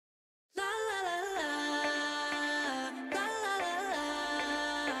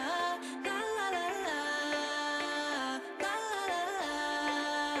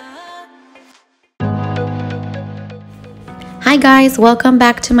Hi guys, welcome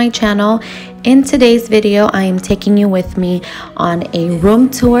back to my channel. In today's video, I am taking you with me on a room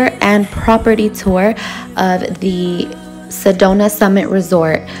tour and property tour of the Sedona Summit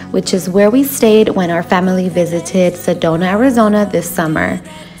Resort, which is where we stayed when our family visited Sedona, Arizona this summer.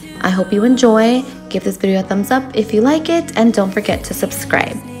 I hope you enjoy. Give this video a thumbs up if you like it, and don't forget to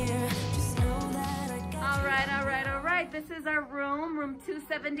subscribe. All right. This is our room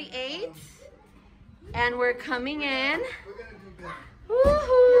 278. And we're coming in.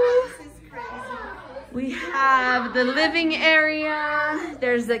 Woohoo! We have the living area.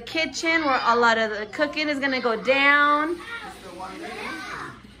 There's a kitchen where a lot of the cooking is gonna go down.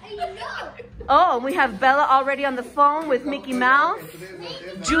 Oh, we have Bella already on the phone with Mickey Mouse.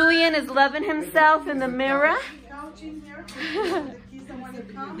 Julian is loving himself in the mirror.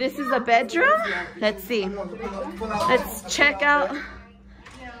 This is a bedroom. Let's see. Let's check out.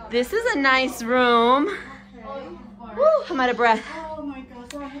 This is a nice room. Woo, I'm out of breath.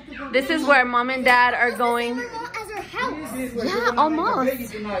 This is where mom and dad are going. Yeah, almost.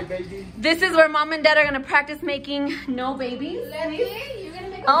 This is where mom and dad are gonna practice making no babies.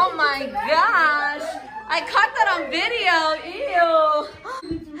 Oh my gosh. I caught that on video.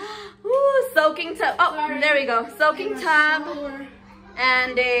 Ew. Ooh, soaking tub. Oh, there we go. Soaking tub.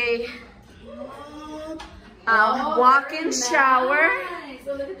 And a walk-in shower.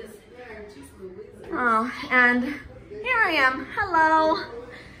 Oh, and here I am. Hello.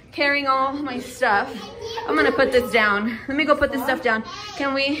 Carrying all my stuff. I'm gonna put this down. Let me go put this stuff down.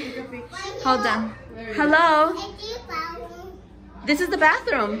 Can we? Hold on. Hello. This is the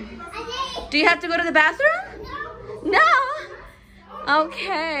bathroom. Do you have to go to the bathroom? No.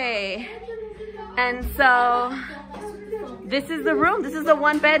 Okay. And so this is the room. This is the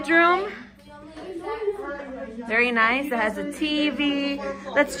one bedroom. Very nice. It has a TV.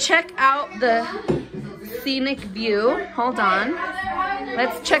 Let's check out the scenic view. Hold on.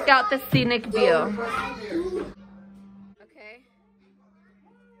 Let's check out the scenic view. Okay.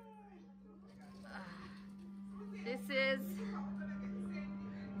 This is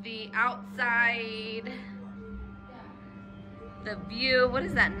the outside, the view. What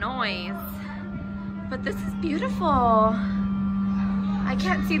is that noise? But this is beautiful. I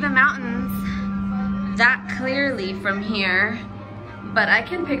can't see the mountains that clearly from here, but I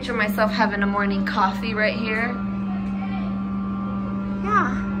can picture myself having a morning coffee right here.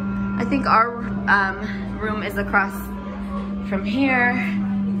 Yeah, I think our room is across from here.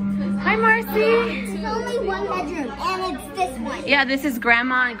 Hi, Marcy. It's only one bedroom, and it's this one. Yeah, this is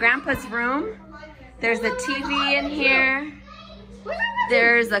Grandma and Grandpa's room. There's a TV in here.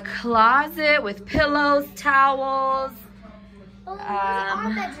 There's a closet with pillows, towels.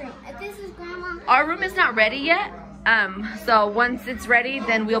 Our bedroom. This is Grandma. Our room is not ready yet. So once it's ready,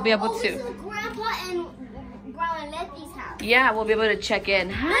 then we'll be able to. So Grandpa and Grandma Letty's house. Yeah, we'll be able to check in.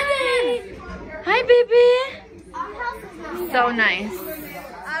 Hi. Hi, baby. Our house is not So nice.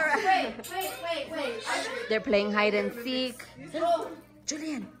 All right. Wait. They're playing hide and seek.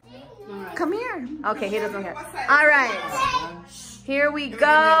 Julian, come here. Okay, he doesn't care. All right. Here we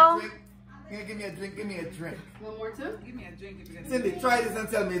go. Give me a drink. Give me a drink. One more too? Give me a drink if you're gonna. Cindy, try this and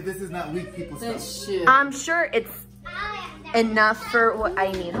tell me if this is not weak people stuff. Shit. I'm sure it's enough for what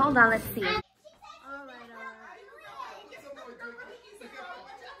I need. Hold on, let's see.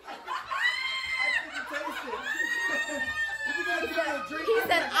 He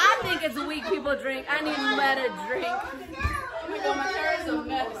said, I think it's a weak people drink. I need to let it drink.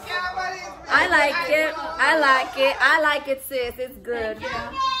 I like it. I like it. I like it, sis. It's good.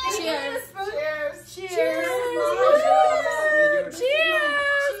 Cheers. Cheers.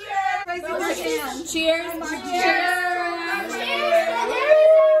 Cheers. Cheers.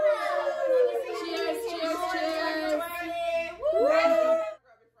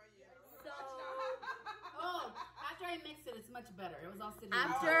 Better. It was all sitting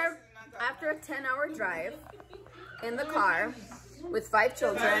After a 10-hour drive in the car with 5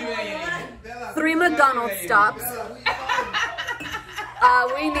 children, 3 McDonald's stops,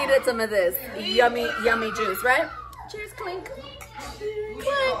 we needed some of this yummy juice, right? Cheers, clink.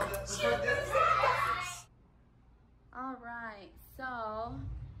 Clink. All right, so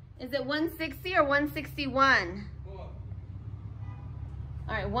is it 160 or 161?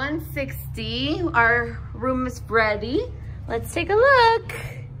 All right, 160. Our room is ready. Let's take a look.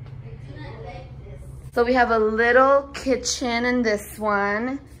 So we have a little kitchen in this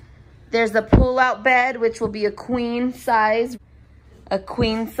one. There's a pull-out bed, which will be a queen size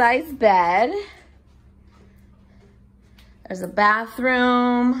bed. There's a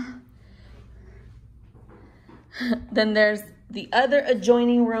bathroom. Then there's the other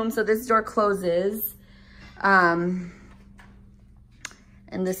adjoining room. So this door closes.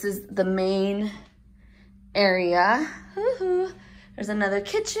 And this is the main area. There's another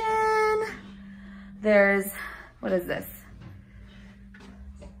kitchen. There's, what is this?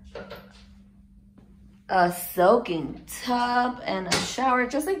 A soaking tub and a shower,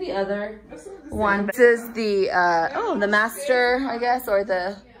 just like the other one. This is the, the master, I guess, or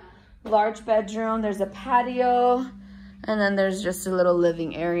the large bedroom. There's a patio, and then there's just a little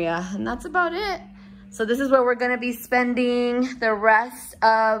living area, and that's about it. So this is where we're gonna be spending the rest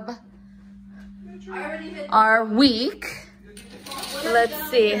of our week. Let's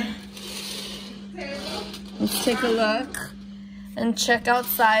see. Let's take a look and check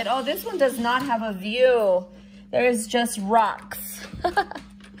outside. Oh, this one does not have a view. There is just rocks.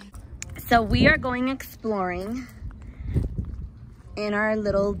 So we are going exploring in our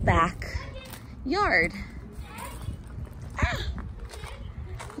little backyard.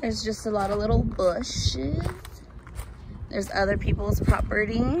 There's just a lot of little bushes. There's other people's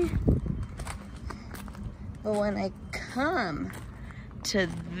property. But when I come to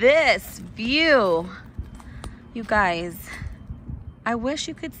this view, you guys, I wish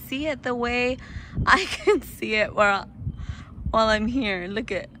you could see it the way I can see it while I'm here.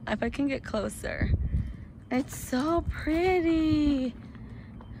 Look at, if I can get closer. It's so pretty.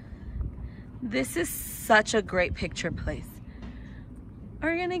 This is such a great picture place.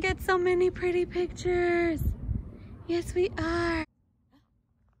 We're gonna get so many pretty pictures. Yes, we are. Hi,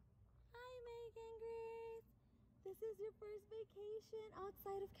 Megan Grace. This is your first vacation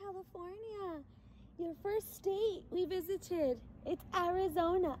outside of California. Your first state we visited. It's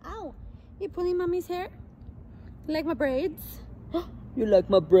Arizona. Ow, you pulling mommy's hair? You like my braids? You like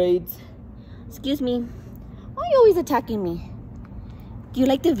my braids? Excuse me. Why are you always attacking me? Do you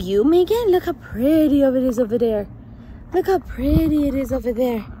like the view, Megan? Look how pretty it is over there. Look how pretty it is over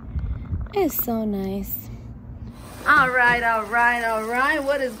there. It's so nice. All right, all right, all right.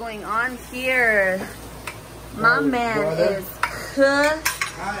 What is going on here? My man is cooking.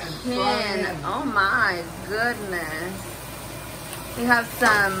 Oh my goodness. We have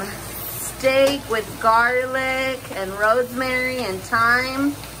some steak with garlic and rosemary and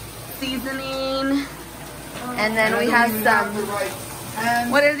thyme seasoning. And then we have some,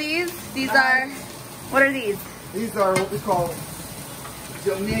 what are these? What are these? These are what we call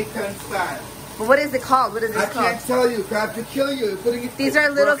Jamaican style. But what is it called? What is this called? I can't tell you, I have to kill you. Putting it These are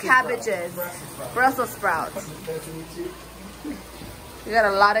little cabbages. Brussels sprouts. We got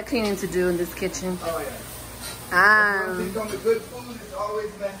a lot of cleaning to do in this kitchen. Oh yeah. The good food is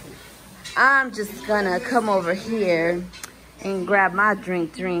always messy. I'm just gonna come over here and grab my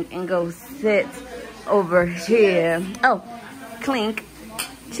drink and go sit over here. Oh, clink.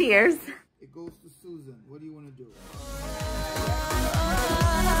 Cheers. It goes to Susan. What do you want to do?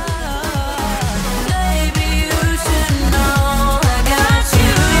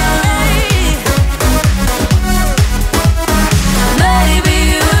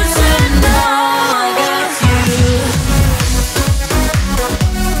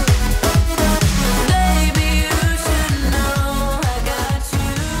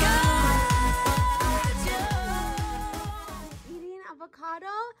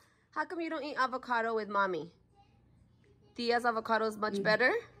 How come you don't eat avocado with mommy? Tia's avocado is much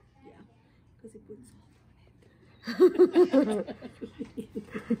better? Yeah, because it puts salt on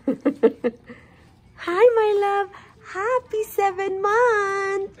it. Hi, my love. Happy 7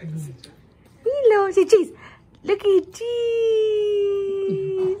 months. Hello. Say cheese. Look at cheese.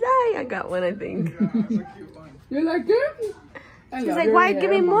 I got one, I think. You like it? She's like, why?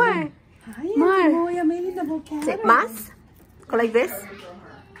 Give me more. More. Say, más? Go like this.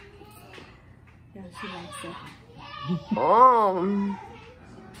 Yeah, she likes it. Oh.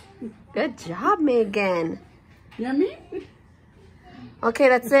 Good job, Megan. Yummy? Okay,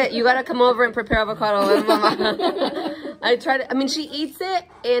 that's it. You gotta come over and prepare avocado with Mama. I mean, she eats it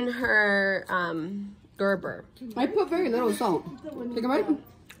in her Gerber. I put very little salt. Take a bite.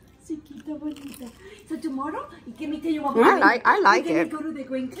 So tomorrow, let me tell you what I like We're it. gonna go to the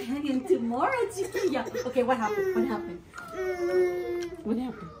Grand Canyon tomorrow, chiquilla. Okay, what happened? What happened? What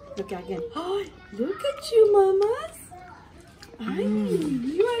happened? Look again. Oh, look at you, mamas. Ay,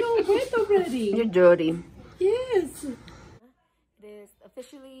 you are all wet already. You're dirty. Yes. It is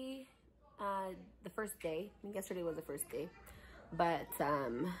officially the first day. I think yesterday was the first day, but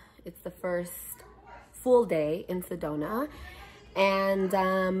it's the first full day in Sedona, and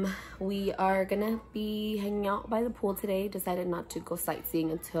we are gonna be hanging out by the pool today. Decided not to go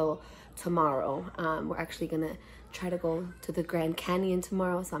sightseeing until tomorrow. We're actually gonna try to go to the Grand Canyon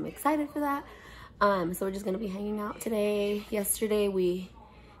tomorrow, so I'm excited for that. So we're just gonna be hanging out today. Yesterday we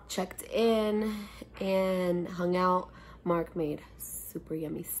checked in and hung out. Mark made super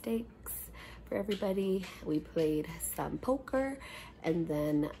yummy steaks for everybody. We played some poker and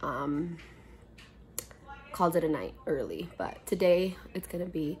then called it a night early. But today it's gonna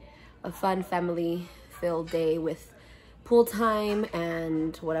be a fun family-filled day with pool time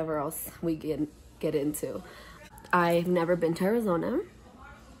and whatever else we get into. I've never been to Arizona.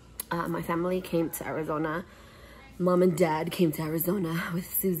 My family came to Arizona. Mom and Dad came to Arizona with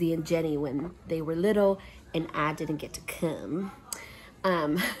Susie and Jenny when they were little, and I didn't get to come.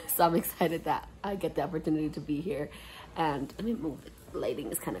 So I'm excited that I get the opportunity to be here. And let me move it. The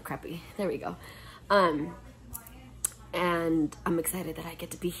lighting is kind of crappy. There we go. And I'm excited that I get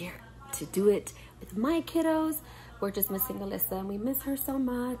to be here to do it with my kiddos. We're just missing Alyssa, and we miss her so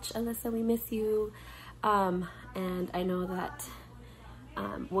much. Alyssa, we miss you. And I know that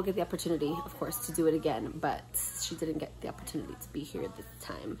we'll get the opportunity, of course, to do it again, but she didn't get the opportunity to be here this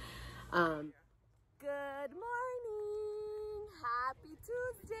time. Good morning! Happy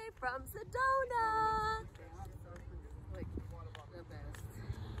Tuesday from Sedona!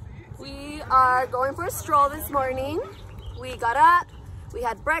 We are going for a stroll this morning. We got up, we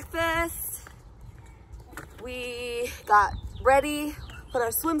had breakfast, we got ready, put our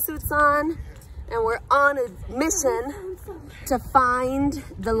swimsuits on, and we're on a mission to find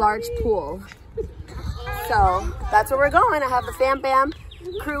the large pool. So that's where we're going. I have the Fam Bam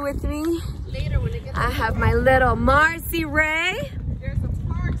crew with me. I have my little Marcy Ray.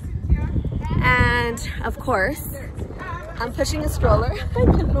 And of course, I'm pushing a stroller. My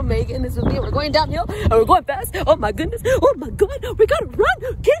little Megan is with me. We're going downhill and we're going fast. Oh my goodness. Oh my God. We gotta run.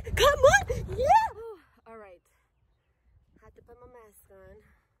 Come on. Yeah. All right. Had to put my mask on.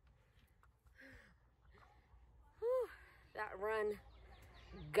 Whew. That run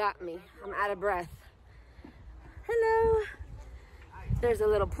got me. I'm out of breath. Hello. There's a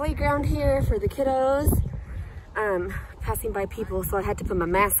little playground here for the kiddos. Passing by people, so I had to put my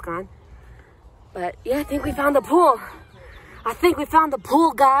mask on. But yeah, I think we found the pool. I think we found the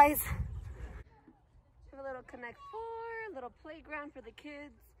pool, guys. Have a little Connect 4, little playground for the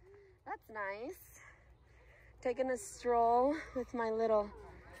kids. That's nice. Taking a stroll with my little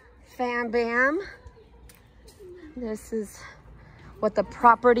Fam Bam. This is what the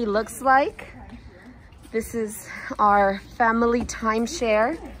property looks like. This is our family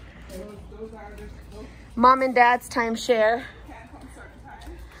timeshare. Mom and Dad's timeshare.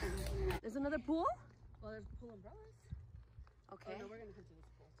 There's another pool? Well, there's pool umbrellas. Okay. Oh, no, we're gonna come to this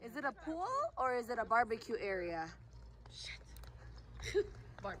pool. Is it a pool or is it a barbecue area? Shit.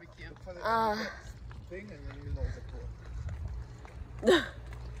 Barbecue. Thing, and then you know it's a pool.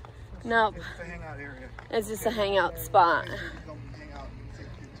 Nope. It's a hangout area. It's just a hangout spot. You come hang out and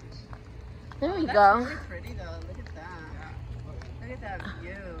take pictures. There we That's go. really pretty though. Look at that. Look at that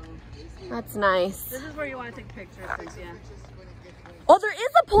view. That's nice. This is where you want to take pictures, Cynthia. Oh, there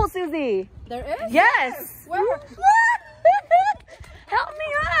is a pool, Susie. There is? Yes. Where? Help me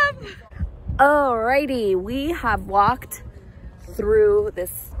up. Alrighty, we have walked through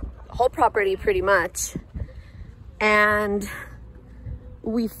this whole property pretty much, and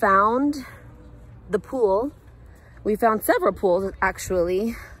we found the pool. We found several pools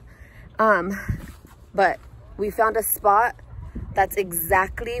actually, but we found a spot that's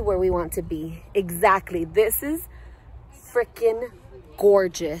exactly where we want to be. Exactly. This is freaking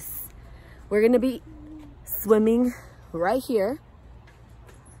gorgeous. We're gonna be swimming right here.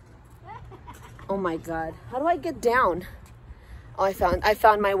 Oh my God, how do I get down? Oh, I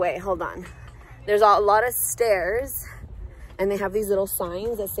found my way. Hold on. There's a lot of stairs, and they have these little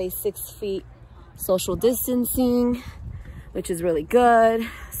signs that say 6 feet social distancing, which is really good.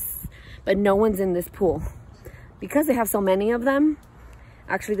 But no one's in this pool because they have so many of them.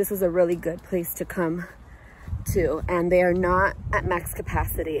 Actually, this was a really good place to come to, and they are not at max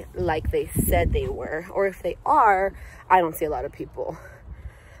capacity like they said they were, or if they are, I don't see a lot of people.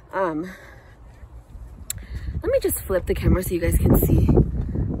 Let me just flip the camera so you guys can see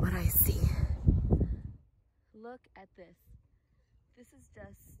what I see. Look at this. This is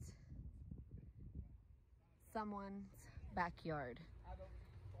just someone's backyard.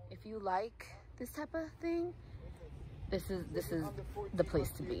 If you like this type of thing, this is the place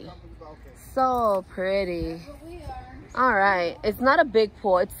to be. So pretty. All right, it's not a big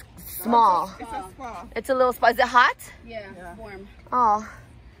pool, it's small. It's a spa. It's a little spa. Is it hot? Yeah, it's warm. Oh,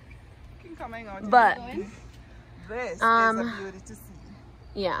 You can come hang out. but This is a beauty to see.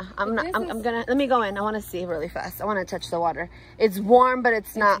 yeah, I'm gonna, let me go in. I want to see really fast. I want to touch the water. It's warm, but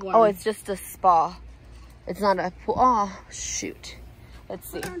it's not. warm. Oh, it's just a spa. It's not a pool. Oh, shoot. Let's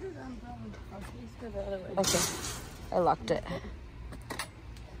see. Okay, I locked it.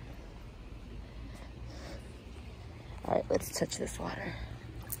 All right, let's touch this water.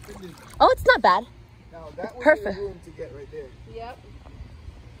 Oh, it's not bad. Now that would Perfect. be a room to get right there. Yep.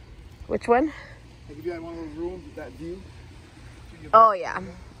 Which one? Like if you had one of those rooms with that view. Oh, yeah.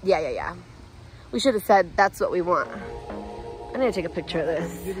 Yeah. We should have said that's what we want. I need to take a picture of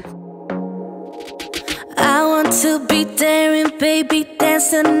this. I want to be daring, baby,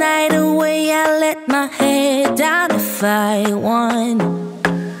 dance the night away. I let my head down if I want.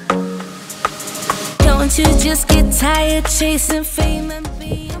 Don't you just get tired chasing fame and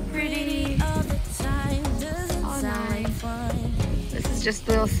being pretty all the time? Doesn't sound fun. This is just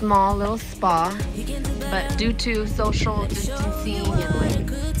a little spa, but due to social distancing and like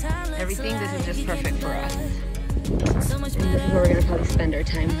everything, this is just perfect for us. And this is where we're gonna probably spend our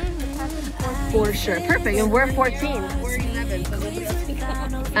time. For sure. Perfect. And we're 14. We're 11, so nobody else can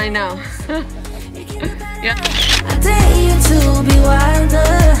come. I know. Yeah. I dare you to be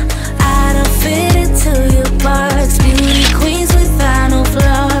wilder. I don't fit into your box. Beauty queens without no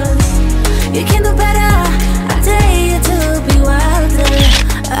flaws. You can do better. I dare you to be wilder.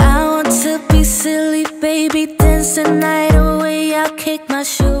 I want to be silly, baby. Dance the night away. I'll kick my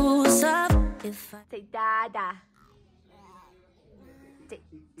shoes off if I Say dada. Say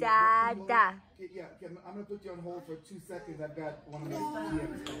dada. Yeah, I'm gonna put you on hold for 2 seconds. I've got one of my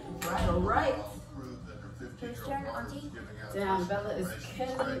All right. Damn, Bella is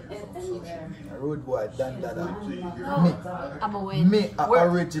killing it in there. Rude boy, Dan Dada. I'm a win. Me,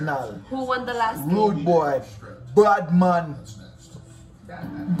 original. Who won the last Rude boy, bad man.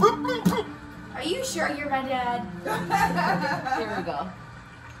 Are you sure you're my dad? Here we go.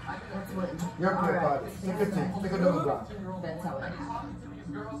 You're clear, party. Take a thing. Take a double ground. That's how it happens.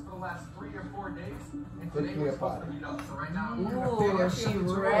 Take clear, party. Ooh, she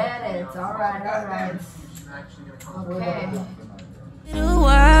read it. All right. Okay.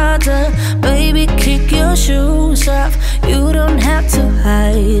 wilder, baby, kick your shoes off. You don't have to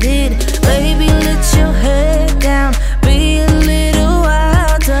hide it. Baby, let your head down. Be a little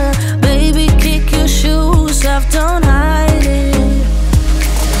wilder. Baby, kick your shoes off. Don't hide it.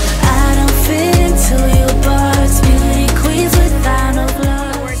 I don't fit into your bars. Beauty queens without no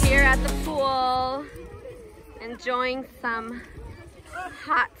gloves. We're here at the pool, enjoying some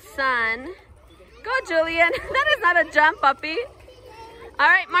hot sun. Go, Julian. That is not a jump, puppy. All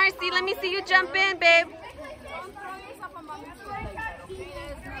right, Marcy, let me see you jump in, babe.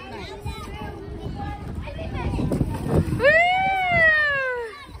 Woo!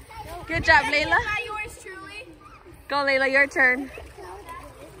 Good job, Layla. Go, Layla, your turn.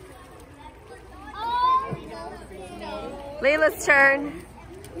 Layla's turn.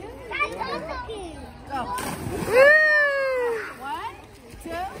 Woo!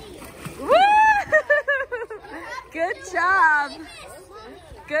 Woo! Good job.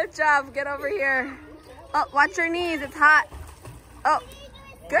 Good job. Get over here. Oh, watch your knees. It's hot. Oh,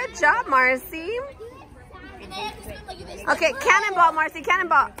 good job, Marcy. Okay, cannonball, Marcy.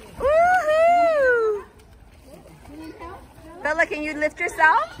 Cannonball. Woohoo! Bella, can you lift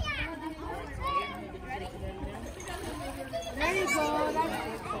yourself? There you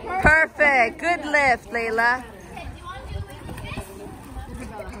go. Perfect. Good lift, Layla.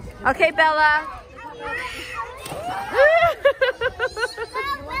 Okay, Bella.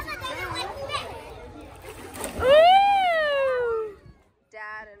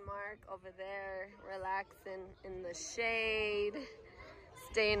 Dad and Mark over there relaxing in the shade,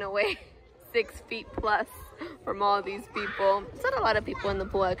 staying away 6 feet plus from all these people. It's not a lot of people in the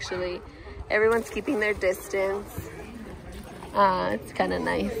pool, actually. Everyone's keeping their distance. It's kind of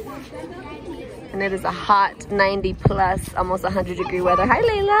nice. And it is a hot 90 plus, almost 100-degree weather. Hi,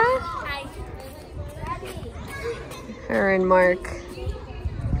 Layla. Hi. Her and Mark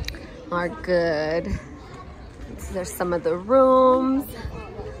are good. There's some of the rooms.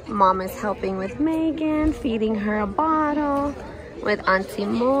 Mom is helping with Megan, feeding her a bottle with Auntie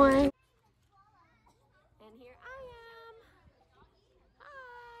Moy. And here I am.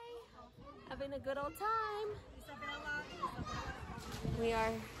 Hi. Having a good old time. We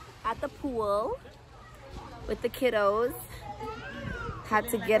are at the pool with the kiddos. Had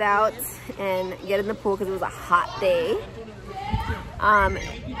to get out and get in the pool because it was a hot day.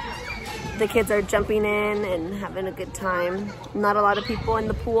 The kids are jumping in and having a good time. Not a lot of people in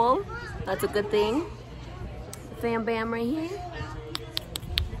the pool. That's a good thing. Fam Bam right here.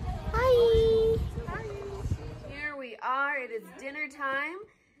 Hi. Here we are. It is dinner time.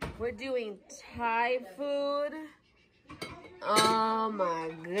 We're doing Thai food. Oh my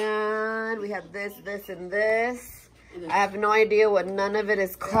God. We have this, this, and this. I have no idea what none of it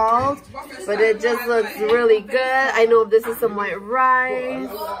is called, but it just looks really good. I know this is some white rice.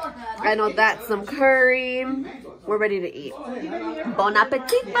 I know that's some curry. we're ready to eat. Bon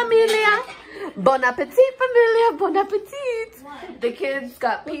appetit, familia. Bon appetit, familia. Bon appetit. The kids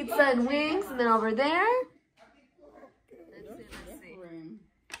got pizza and wings, and then over there. Let's see.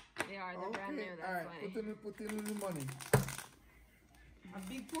 They are. They're brand new. That's why. Put in the money. A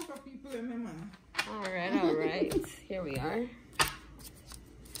big pot of people in my man. All right. Here we are.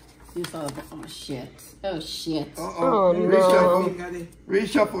 You saw the, oh shit. Oh shit. Oh, no.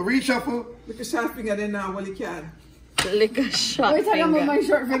 Reshuffle. Look at short finger there now, well you can. Lick a short We're talking about my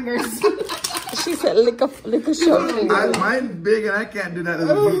short fingers. She said lick a short finger. Mine's big and I can't do that.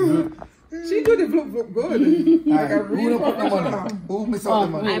 She do the look good. Alright, who don't put the money? Who miss out the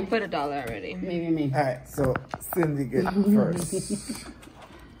money? I put $1 already. Maybe me. Alright, so Cindy get first.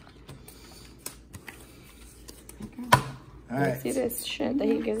 Alright. See this shit that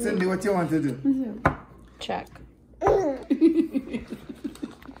he gives Cindy, me? what you want to do? Check.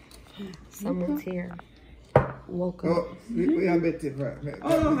 Someone's here. Welcome. Oh, we have bet it, right?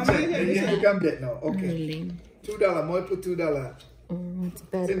 Oh, how many You can bet now. Okay. Early. $2. Moi put $2. It's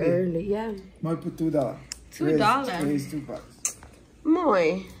bed Cindy. early, yeah. Moi put $2. $2? Raise $2.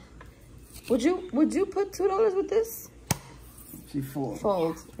 Moy, would you put $2 with this? She fold.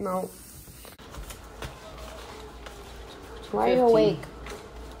 Fold. No. Why are you awake?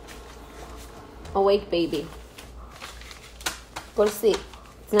 Awake, baby. Go to sleep.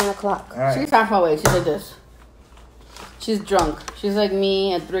 It's 9 o'clock. Alright. She's half awake. She's like this. She's drunk. She's like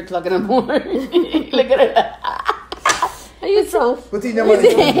me at 3 o'clock in the morning. Look at her. Are you drunk? Put in your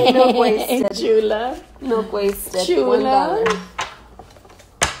money. Milk wasted. Chula. Milk wasted. Chula.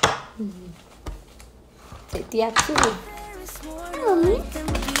 $1. Take the activity.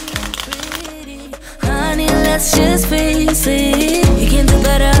 Honey, let's just face it. You can do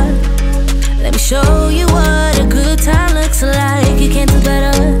better. Let me show you what a good time looks like. You can do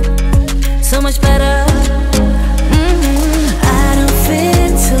better. So much better. I don't fit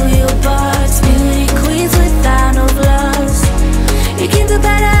into your box. Beauty queens without no gloves. You can do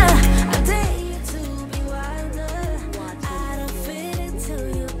better. I dare you to be wilder. I don't fit into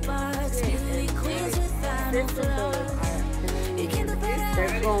your box. Beauty queens without no gloves. You can do better.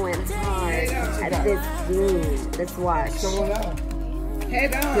 They're going hard at this game. Let's watch.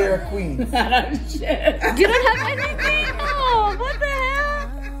 Head on. They're a queen. You don't have anything? Oh, what the hell?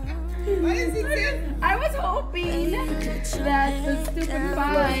 What is it? I was hoping that the stupid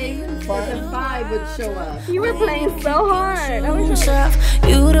five would show up. You were playing so hard. I was Stuff,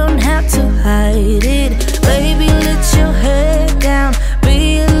 you don't have to hide it. Baby, let your head down.